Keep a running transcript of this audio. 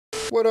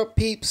What up,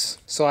 peeps?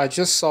 So I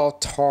just saw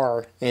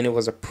Tar, and it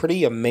was a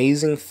pretty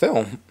amazing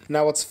film.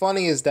 Now what's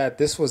funny is that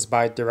this was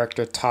by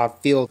director Todd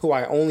Field, who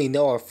I only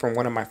know of from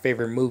one of my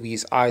favorite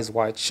movies, Eyes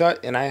Wide Shut,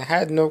 and I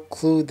had no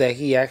clue that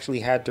he actually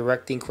had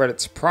directing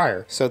credits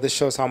prior. So this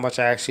shows how much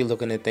I actually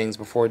look into things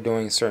before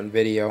doing a certain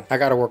video. I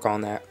gotta work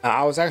on that.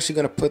 I was actually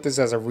gonna put this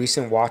as a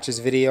recent watches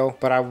video,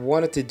 but I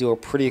wanted to do a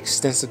pretty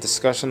extensive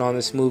discussion on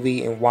this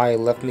movie and why it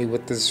left me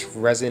with this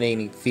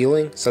resonating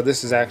feeling. So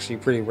this is actually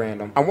pretty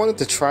random. I wanted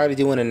to try to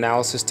do an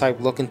analysis type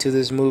look into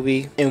this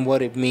movie and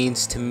what it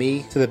means to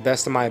me to the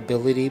best of my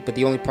ability, but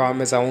the only problem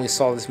is I only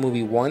saw this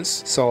movie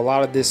once, so a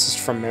lot of this is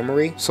from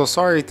memory. So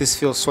sorry if this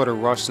feels sort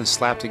of rushed and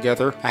slapped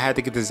together. I had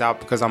to get this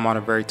out because I'm on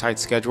a very tight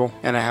schedule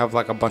and I have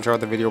like a bunch of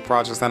other video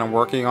projects that I'm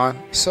working on.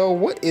 So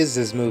what is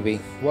this movie?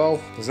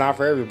 Well, it's not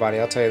for everybody,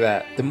 I'll tell you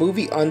that. The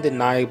movie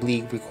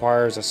undeniably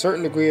requires a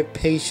certain degree of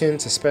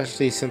patience,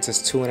 especially since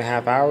it's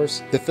 2.5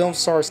 hours. The film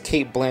stars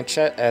Cate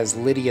Blanchett as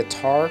Lydia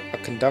Tarr, a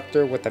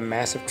conductor with a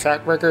massive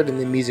track record in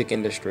the music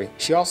industry.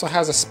 She also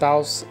has a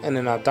spouse and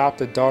an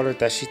adopted daughter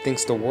that she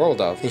thinks the world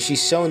of, and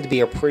she's shown to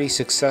be a pretty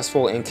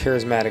successful and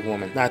charismatic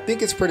woman. Now I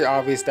think it's pretty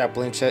obvious that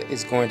Blanchett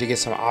is going to get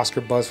some Oscar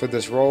buzz for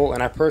this role,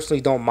 and I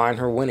personally don't mind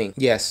her winning.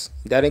 Yes,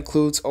 that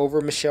includes over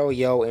Michelle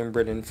Yeoh and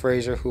Brendan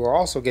Fraser, who are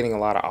also getting a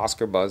lot of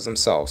Oscar buzz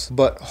themselves.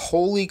 But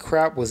holy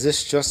crap, was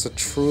this just a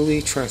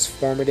truly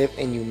transformative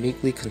and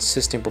uniquely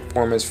consistent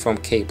performance from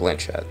Cate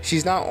Blanchett.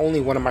 She's not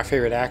only one of my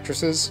favorite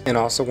actresses and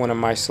also one of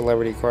my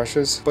celebrity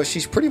crushes, but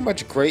she's pretty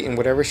much great in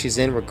whatever she's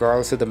in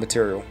regardless of the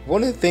material.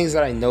 One of the things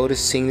that I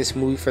noticed seeing this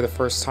movie for the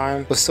first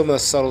time was some of the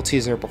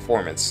subtleties in her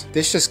performance.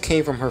 This just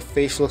came from her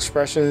facial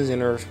expressions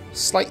and her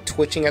slight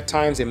twitching at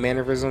times and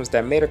mannerisms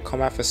that made her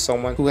come off as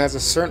someone who has a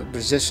certain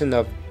position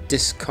of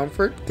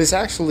discomfort. This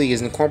actually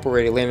is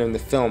incorporated later in the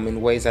film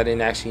in ways I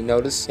didn't actually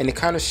notice, and it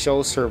kind of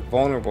shows her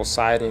vulnerable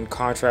side in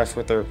contrast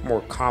with her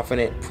more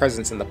confident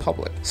presence in the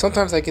public.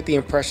 Sometimes I get the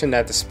impression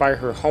that despite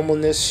her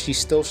humbleness, she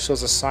still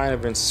shows a sign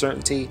of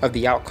uncertainty of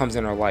the outcomes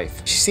in her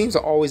life. She seems to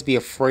always be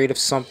afraid of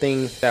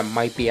something that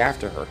might be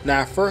after her.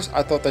 Now at first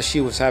I thought that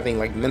she was having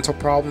like mental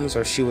problems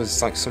or she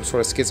was like some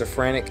sort of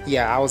schizophrenic.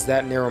 Yeah, I was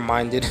that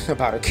narrow-minded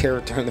about her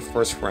character in the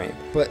first frame.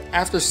 But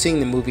after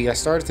seeing the movie, I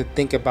started to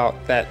think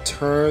about that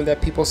term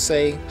that people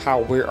say,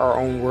 how we're our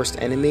own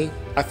worst enemy.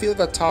 I feel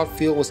that Todd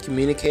Field was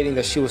communicating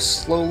that she was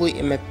slowly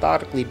and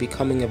methodically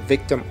becoming a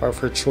victim of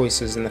her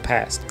choices in the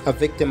past, a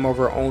victim of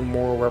her own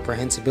moral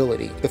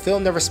reprehensibility. The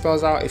film never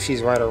spells out if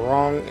she's right or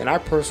wrong, and I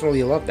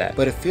personally love that,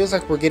 but it feels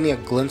like we're getting a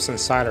glimpse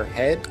inside her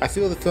head. I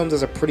feel the film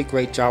does a pretty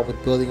great job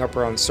with building up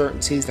her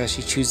uncertainties that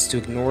she chooses to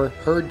ignore.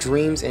 Her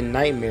dreams and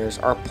nightmares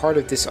are part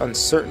of this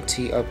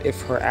uncertainty of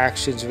if her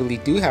actions really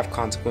do have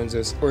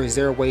consequences, or is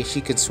there a way she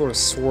could sort of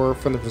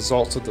swerve from the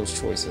results of those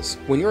choices.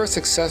 When you're as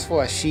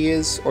successful as she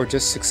is, or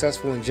just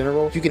successful in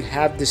general, you can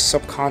have this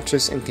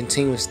subconscious and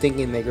continuous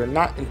thinking that you're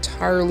not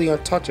entirely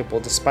untouchable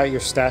despite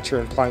your stature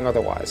implying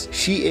otherwise.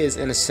 She is,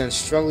 in a sense,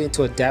 struggling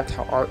to adapt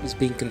how art is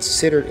being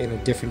considered in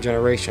a different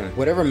generation.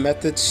 Whatever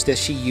methods that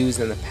she used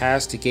in the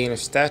past to gain her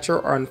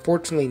stature are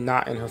unfortunately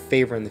not in her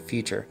favor in the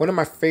future. One of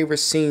my favorite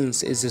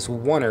scenes is this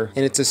oneer,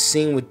 and it's a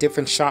scene with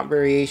different shot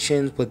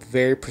variations with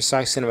very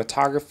precise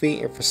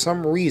cinematography, and for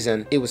some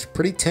reason it was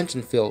pretty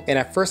tension filled, and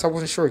at first I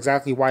wasn't sure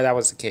exactly why that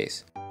was the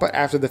case. But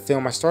after the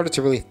film, I started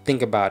to really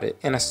think about it,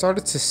 and I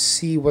started to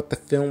see what the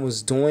film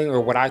was doing,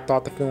 or what I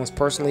thought the film was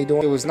personally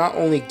doing. It was not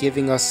only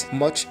giving us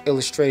much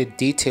illustrated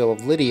detail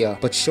of Lydia,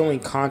 but showing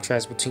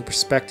contrast between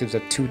perspectives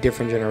of two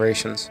different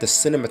generations. The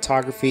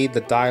cinematography,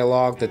 the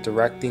dialogue, the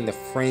directing, the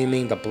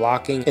framing, the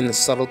blocking, and the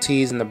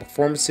subtleties and the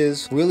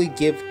performances really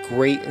give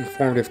great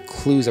informative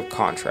clues of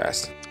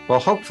contrast. Well,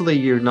 hopefully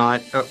you're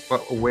not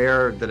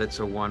aware that it's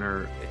a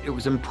oneer. It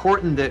was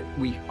important that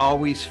we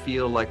always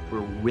feel like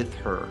we're with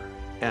her.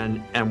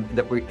 And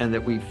that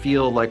we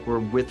feel like we're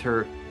with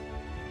her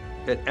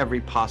at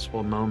every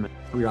possible moment.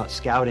 We were out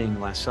scouting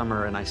last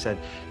summer, and I said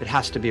it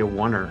has to be a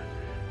oneer,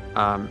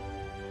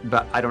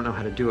 but I don't know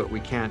how to do it. We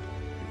can't.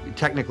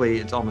 Technically,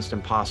 it's almost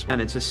impossible. And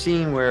it's a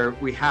scene where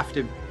we have to.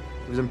 It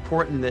was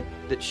important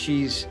that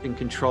she's in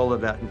control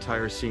of that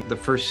entire scene. The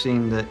first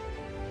scene that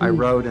I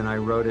wrote, and I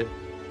wrote it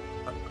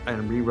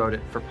and rewrote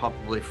it for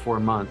probably 4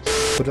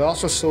 months. But it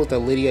also shows that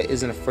Lydia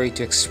isn't afraid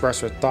to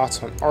express her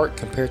thoughts on art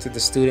compared to the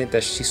student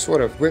that she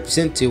sort of rips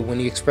into when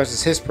he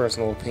expresses his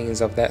personal opinions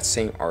of that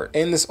same art.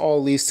 And this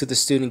all leads to the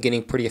student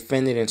getting pretty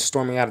offended and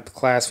storming out of the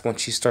class when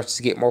she starts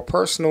to get more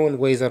personal in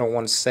ways I don't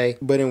want to say,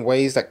 but in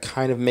ways that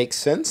kind of make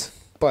sense.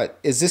 But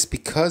is this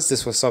because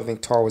this was something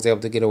Tar was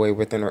able to get away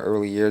with in her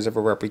early years of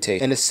her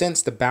reputation? In a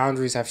sense, the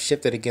boundaries have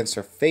shifted against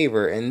her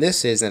favor, and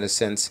this is, in a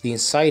sense, the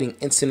inciting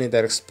incident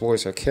that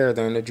explores her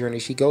character and the journey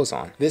she goes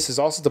on. This is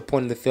also the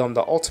point in the film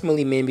that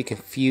ultimately made me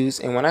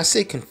confused, and when I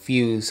say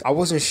confused, I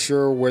wasn't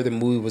sure where the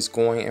movie was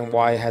going and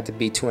why it had to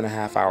be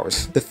 2.5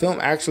 hours. The film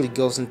actually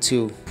goes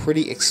into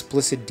pretty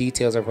explicit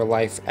details of her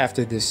life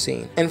after this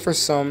scene. And for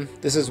some,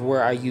 this is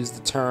where I use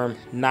the term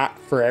not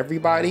for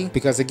everybody,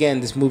 because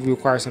again, this movie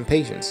requires some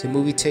patience. The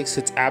movie movie takes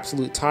its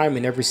absolute time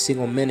and every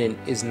single minute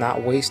is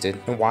not wasted.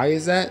 And why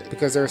is that?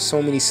 Because there are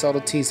so many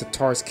subtleties of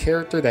Tar's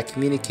character that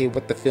communicate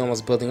what the film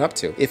was building up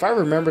to. If I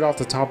remembered off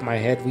the top of my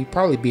head, we'd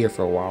probably be here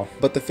for a while.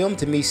 But the film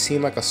to me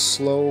seemed like a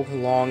slow,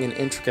 long, and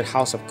intricate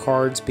house of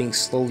cards being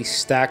slowly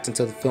stacked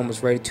until the film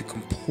was ready to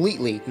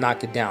completely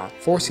knock it down,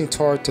 forcing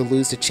Tar to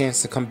lose the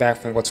chance to come back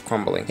from what's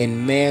crumbling.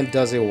 And man,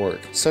 does it work.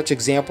 Such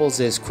examples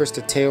is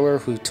Krista Taylor,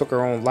 who took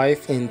her own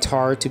life, and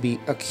Tar to be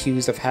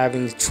accused of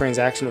having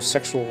transactional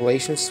sexual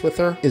relations with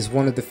her is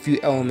one of the few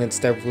elements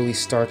that really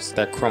starts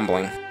that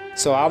crumbling.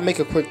 So I'll make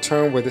a quick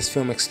turn where this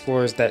film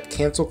explores that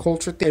cancel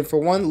culture thing. And for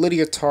one,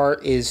 Lydia Tarr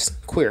is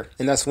queer,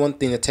 and that's one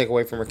thing to take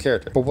away from her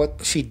character. But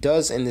what she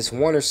does in this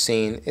Warner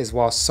scene is,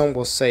 while some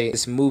will say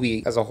this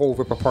movie as a whole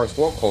rip apart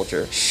woke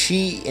culture,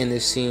 she in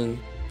this scene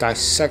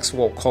dissects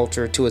woke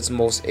culture to its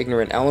most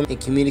ignorant element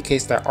and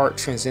communicates that art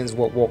transcends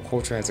what woke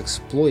culture has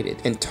exploited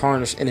and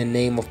tarnished in the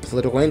name of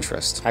political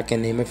interest. I can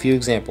name a few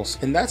examples.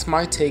 And that's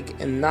my take,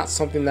 and not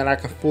something that I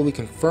can fully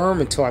confirm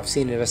until I've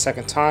seen it a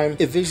second time.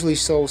 It visually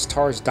shows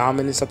Tar's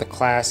dominance of the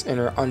class and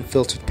her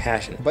unfiltered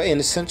passion. But in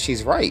a sense,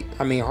 she's right.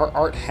 I mean, her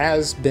art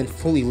has been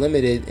fully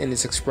limited in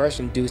its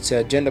expression due to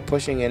agenda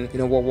pushing and,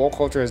 what woke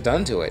culture has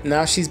done to it.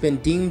 Now, she's been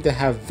deemed to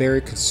have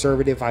very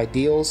conservative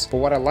ideals, but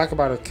what I like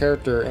about her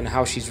character and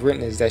how she's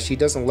written is that she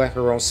doesn't let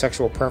her own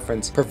sexual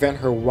preference prevent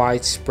her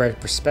widespread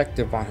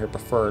perspective on her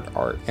preferred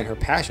art and her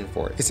passion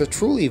for it. It's a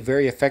truly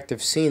very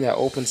effective scene that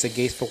opens the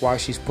gates for why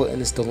she's put in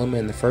this dilemma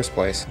in the first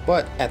place.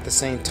 But at the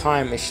same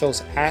time, it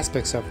shows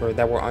aspects of her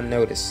that were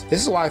unnoticed.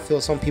 This is why I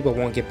feel some people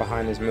won't get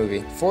behind this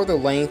movie. For the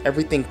length,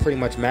 everything pretty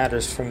much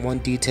matters from one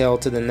detail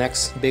to the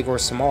next, big or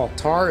small.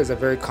 Tar is a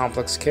very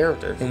complex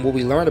character, and what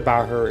we learn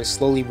about her is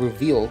slowly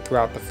revealed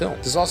throughout the film.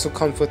 This also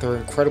comes with her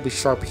incredibly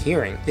sharp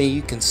hearing, and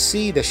you can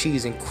see that she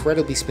is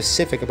incredibly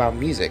specific about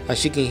music. Like,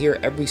 she can hear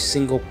every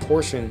single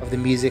portion of the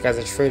music as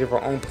a trait of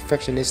her own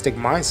perfectionistic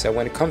mindset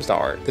when it comes to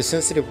art. The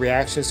sensitive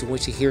reactions to when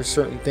she hears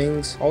certain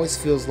things always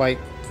feels like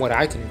what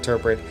I can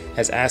interpret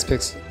as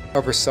aspects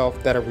of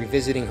herself that are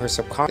revisiting her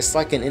subconscious. It's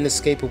like an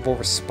inescapable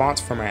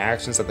response from her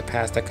actions of the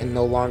past that can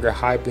no longer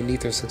hide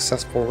beneath her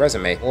successful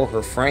resume or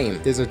her frame.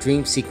 There's a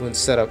dream sequence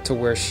set up to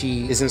where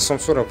she is in some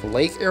sort of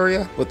lake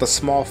area with a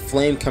small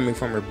flame coming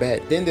from her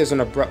bed. Then there's an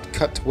abrupt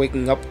cut to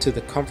waking up to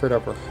the comfort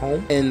of her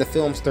home. And in the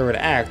film's third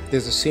act,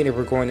 there's a scene of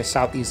her going to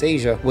Southeast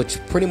Asia, which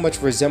pretty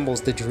much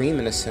resembles the dream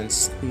in a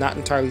sense. Not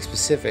entirely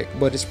specific,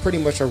 but it's pretty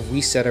much a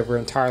reset of her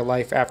entire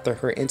life after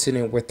her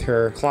incident with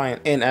her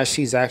client, and as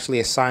she's actually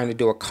assigned to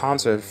do a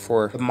concert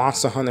for the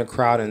Monster Hunter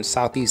crowd in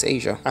Southeast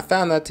Asia. I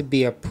found that to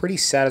be a pretty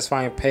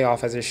satisfying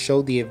payoff, as it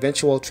showed the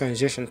eventual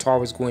transition Tar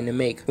was going to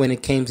make when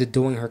it came to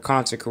doing her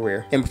concert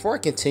career. And before I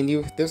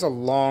continue, there's a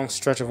long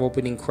stretch of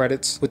opening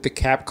credits with the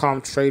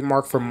Capcom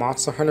trademark for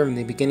Monster Hunter in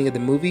the beginning of the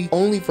movie,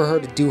 only for her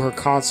to do her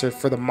concert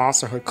for the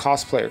Monster Hunter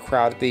cosplayer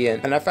crowd at the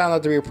end. And I found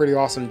that to be a pretty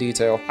awesome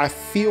detail. I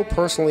feel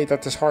personally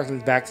that this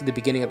harkens back to the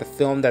beginning of the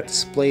film that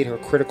displayed her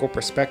critical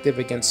perspective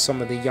against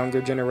some of the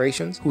younger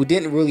generations who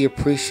didn't really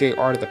appreciate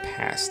art of the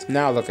past.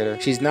 Now look at her.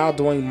 She's now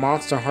doing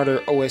Monster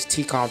Hunter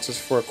OST concerts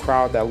for a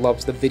crowd that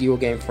loves the video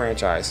game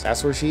franchise.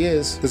 That's where she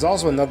is. There's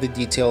also another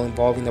detail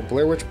involving the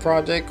Blair Witch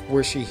Project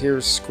where she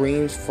hears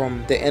screams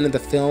from the end of the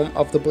film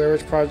of the Blair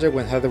Witch Project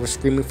when Heather was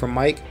screaming for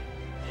Mike.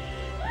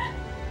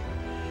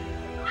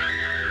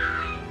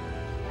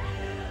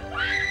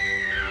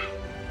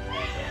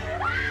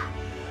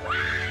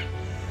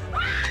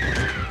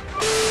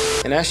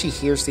 And as she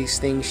hears these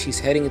things, she's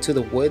heading into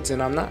the woods,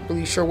 and I'm not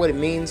really sure what it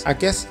means. I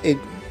guess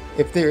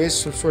if there is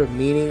some sort of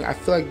meaning, I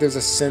feel like there's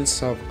a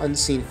sense of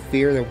unseen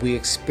fear that we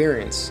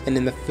experience. And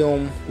in the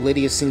film,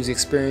 Lydia seems to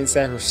experience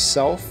that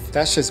herself.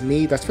 That's just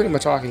me. That's pretty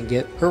much all I can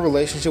get. Her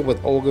relationship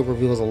with Olga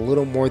reveals a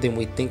little more than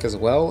we think as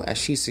well, as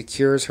she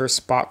secures her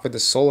spot for the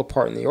solo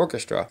part in the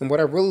orchestra. And what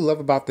I really love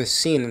about this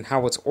scene and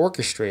how it's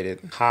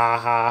orchestrated,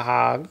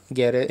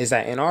 get it, is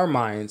that in our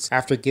minds,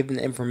 after giving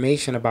the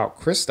information about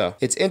Krista,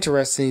 it's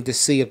interesting to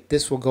see if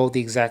this will go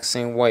the exact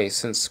same way,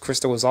 since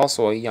Krista was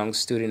also a young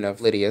student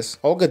of Lydia's.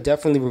 Olga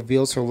definitely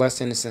reveals her less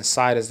innocent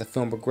side as the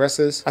film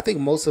progresses. I think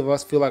most of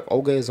us feel like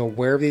Olga is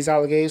aware of these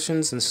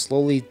allegations and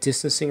slowly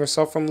distancing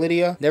herself from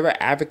Lydia, never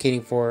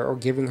advocating for her or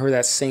giving her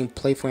that same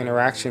playful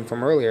interaction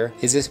from earlier.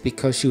 Is this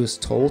because she was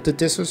told to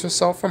distance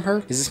herself from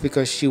her? Is this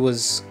because she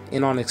was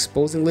in on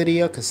exposing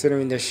Lydia,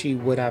 considering that she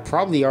would have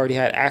probably already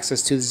had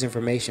access to this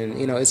information?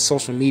 It's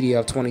social media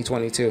of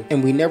 2022,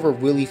 and we never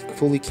really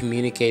fully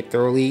communicate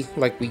thoroughly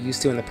like we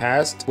used to in the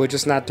past. We're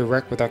just not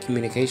direct with our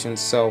communications,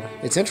 so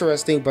it's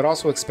interesting, but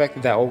also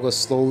expected that Olga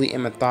slowly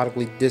and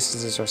methodically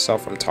distances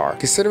herself from Tar.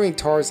 Considering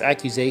Tar's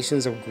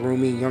accusations of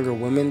grooming younger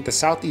women, the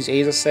Southeast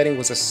Asia setting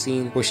was a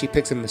scene where she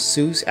picks a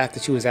masseuse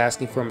after she was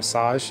asking for a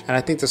massage, and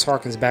I think this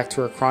harkens back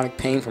to her chronic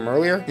pain from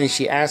earlier, and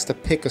she asked to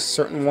pick a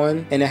certain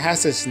one, and it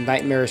has this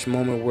nightmarish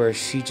moment where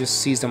she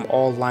just sees them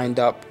all lined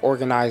up,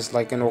 organized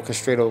like an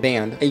orchestrated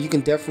band, and you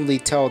can definitely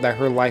tell that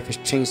her life has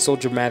changed so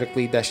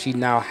dramatically that she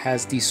now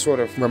has these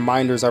sort of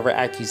reminders of her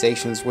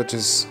accusations, which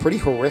is pretty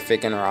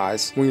horrific in her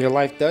eyes. When your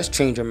life does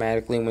change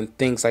dramatically, when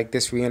things like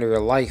this characters re-enter your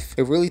life,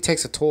 it really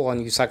takes a toll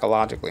on you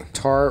psychologically.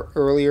 Tar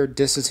earlier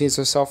distances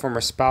herself from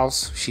her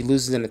spouse, she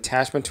loses an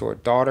attachment to her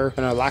daughter,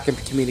 and her lack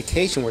of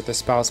communication with her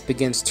spouse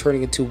begins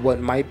turning into what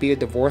might be a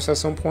divorce at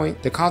some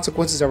point. The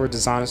consequences of her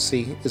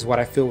dishonesty is what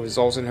I feel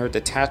results in her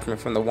detachment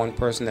from the one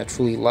person that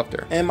truly loved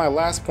her. And my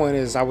last point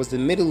is, I was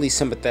admittedly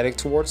sympathetic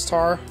towards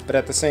Tar, but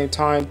at the same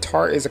time,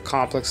 Tar is a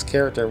complex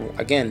character,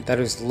 again, that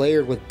is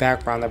layered with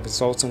background that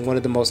results in one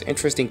of the most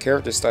interesting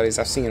character studies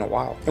I've seen in a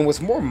while. And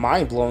what's more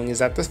mind-blowing is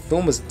that this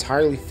film is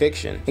entirely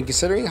fiction, and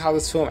considering how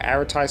this film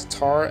advertised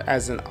Tar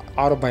as an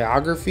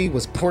autobiography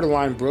was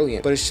borderline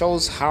brilliant, but it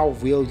shows how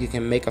real you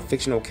can make a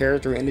fictional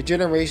character in a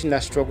generation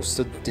that struggles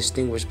to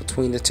distinguish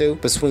between the two,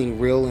 between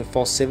real and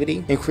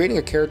falsity, and creating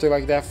a character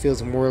like that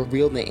feels more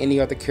real than any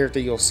other character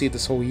you'll see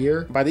this whole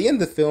year. By the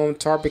end of the film,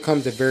 Tar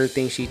becomes the very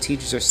thing she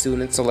teaches her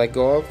students to let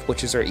go of,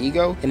 which is her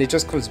ego, and it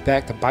just comes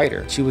back to bite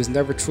her. She was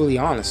never truly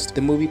honest.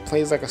 The movie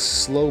plays like a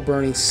slow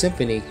burning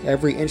symphony.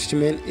 Every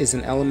instrument is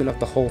an element of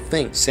the whole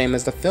thing, same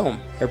as the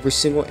film. Every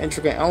single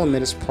intricate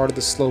element is part of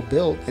the slow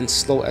build and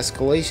slow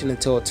escalation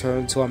until it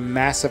turns into a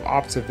massive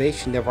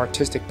observation of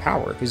artistic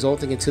power,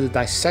 resulting into the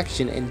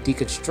dissection and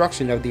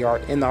deconstruction of the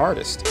art and the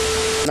artist.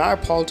 Now I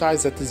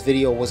apologize that this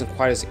video wasn't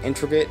quite as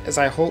intricate as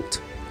I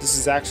hoped. This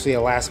is actually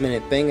a last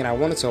minute thing and I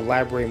wanted to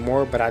elaborate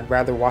more, but I'd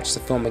rather watch the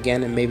film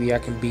again and maybe I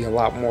can be a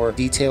lot more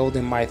detailed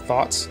in my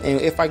thoughts.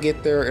 And if I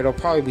get there, it'll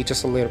probably be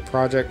just a later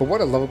project. But what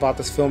I love about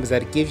this film is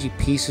that it gives you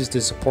pieces to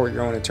support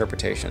your own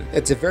interpretation.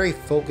 It's a very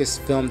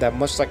focused film that,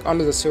 much like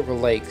Under the Silver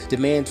Lake,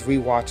 demands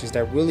rewatches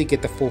that really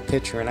get the full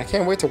picture, and I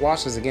can't wait to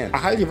watch this again. I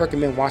highly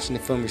recommend watching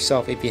the film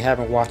yourself if you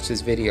haven't watched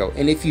this video.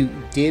 And if you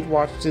did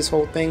watch this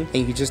whole thing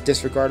and you just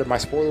disregarded my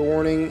spoiler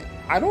warning,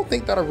 I don't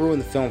think that'll ruin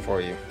the film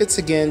for you. It's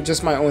again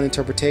just my own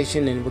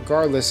interpretation, and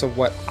regardless of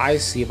what I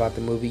see about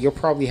the movie, you'll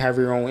probably have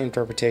your own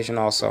interpretation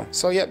also.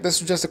 So yep,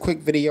 this was just a quick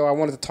video. I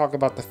wanted to talk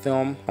about the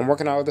film. I'm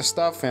working on other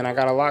stuff and I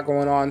got a lot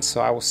going on, so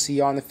I will see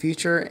y'all in the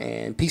future,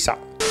 and peace out.